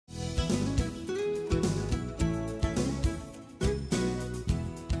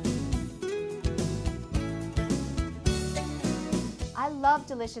love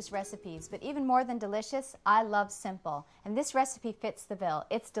delicious recipes, but even more than delicious, I love simple. And this recipe fits the bill.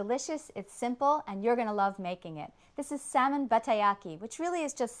 It's delicious, it's simple, and you're going to love making it. This is salmon batayaki, which really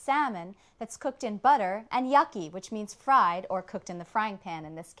is just salmon that's cooked in butter, and yaki, which means fried or cooked in the frying pan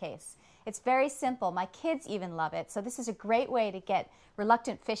in this case. It's very simple. My kids even love it, so this is a great way to get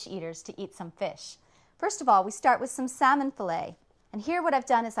reluctant fish eaters to eat some fish. First of all, we start with some salmon fillet. And here what I've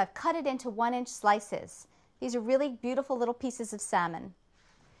done is I've cut it into 1-inch slices. These are really beautiful little pieces of salmon.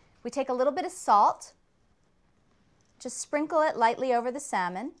 We take a little bit of salt, just sprinkle it lightly over the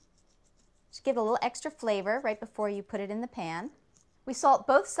salmon, just give it a little extra flavor right before you put it in the pan. We salt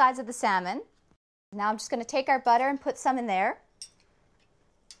both sides of the salmon. Now I'm just going to take our butter and put some in there.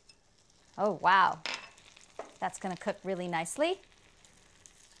 Oh wow, that's going to cook really nicely.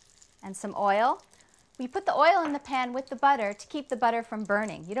 And some oil. We put the oil in the pan with the butter to keep the butter from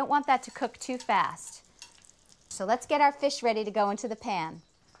burning. You don't want that to cook too fast. So let's get our fish ready to go into the pan.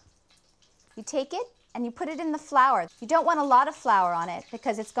 You take it and you put it in the flour. You don't want a lot of flour on it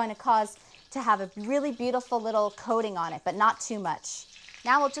because it's going to cause to have a really beautiful little coating on it, but not too much.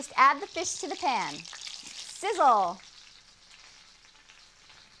 Now we'll just add the fish to the pan. Sizzle!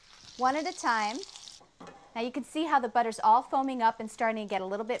 One at a time. Now you can see how the butter's all foaming up and starting to get a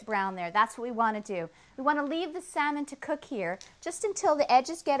little bit brown there. That's what we want to do. We want to leave the salmon to cook here just until the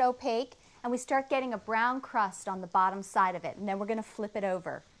edges get opaque and we start getting a brown crust on the bottom side of it, and then we're going to flip it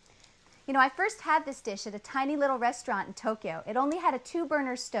over. You know, I first had this dish at a tiny little restaurant in Tokyo. It only had a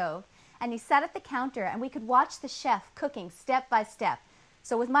 2-burner stove, and he sat at the counter and we could watch the chef cooking step by step.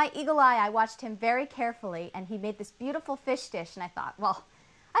 So with my eagle eye, I watched him very carefully, and he made this beautiful fish dish, and I thought, well,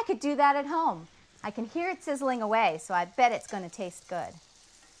 I could do that at home. I can hear it sizzling away, so I bet it's going to taste good.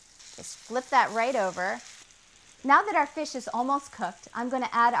 Just flip that right over. Now that our fish is almost cooked, I'm going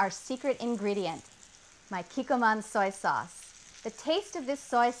to add our secret ingredient, my Kikkoman soy sauce. The taste of this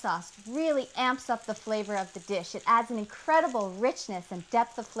soy sauce really amps up the flavor of the dish. It adds an incredible richness and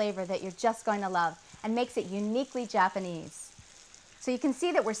depth of flavor that you're just going to love and makes it uniquely Japanese. So you can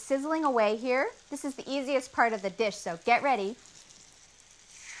see that we're sizzling away here. This is the easiest part of the dish, so get ready.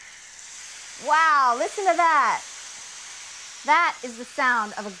 Wow, listen to that. That is the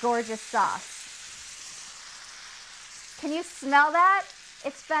sound of a gorgeous sauce. Can you smell that?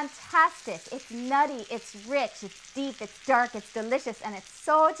 It's fantastic. It's nutty, it's rich, it's deep, it's dark, it's delicious, and it's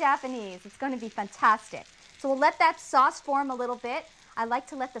so Japanese. It's going to be fantastic. So we'll let that sauce form a little bit. I like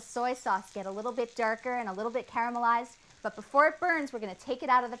to let the soy sauce get a little bit darker and a little bit caramelized, but before it burns, we're going to take it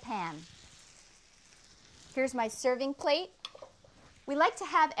out of the pan. Here's my serving plate. We like to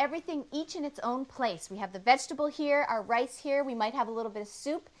have everything each in its own place. We have the vegetable here, our rice here, we might have a little bit of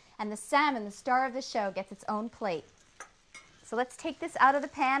soup, and the salmon, the star of the show, gets its own plate. So let's take this out of the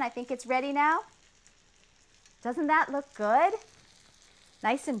pan. I think it's ready now. Doesn't that look good?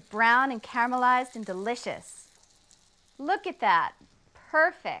 Nice and brown and caramelized and delicious. Look at that.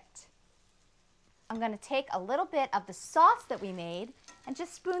 Perfect. I'm going to take a little bit of the sauce that we made and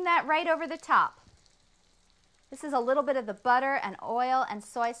just spoon that right over the top. This is a little bit of the butter and oil and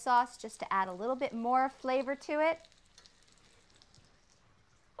soy sauce just to add a little bit more flavor to it.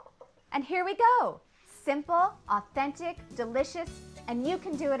 And here we go. Simple, authentic, delicious, and you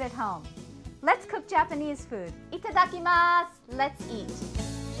can do it at home. Let's cook Japanese food. Itadakimasu! Let's eat.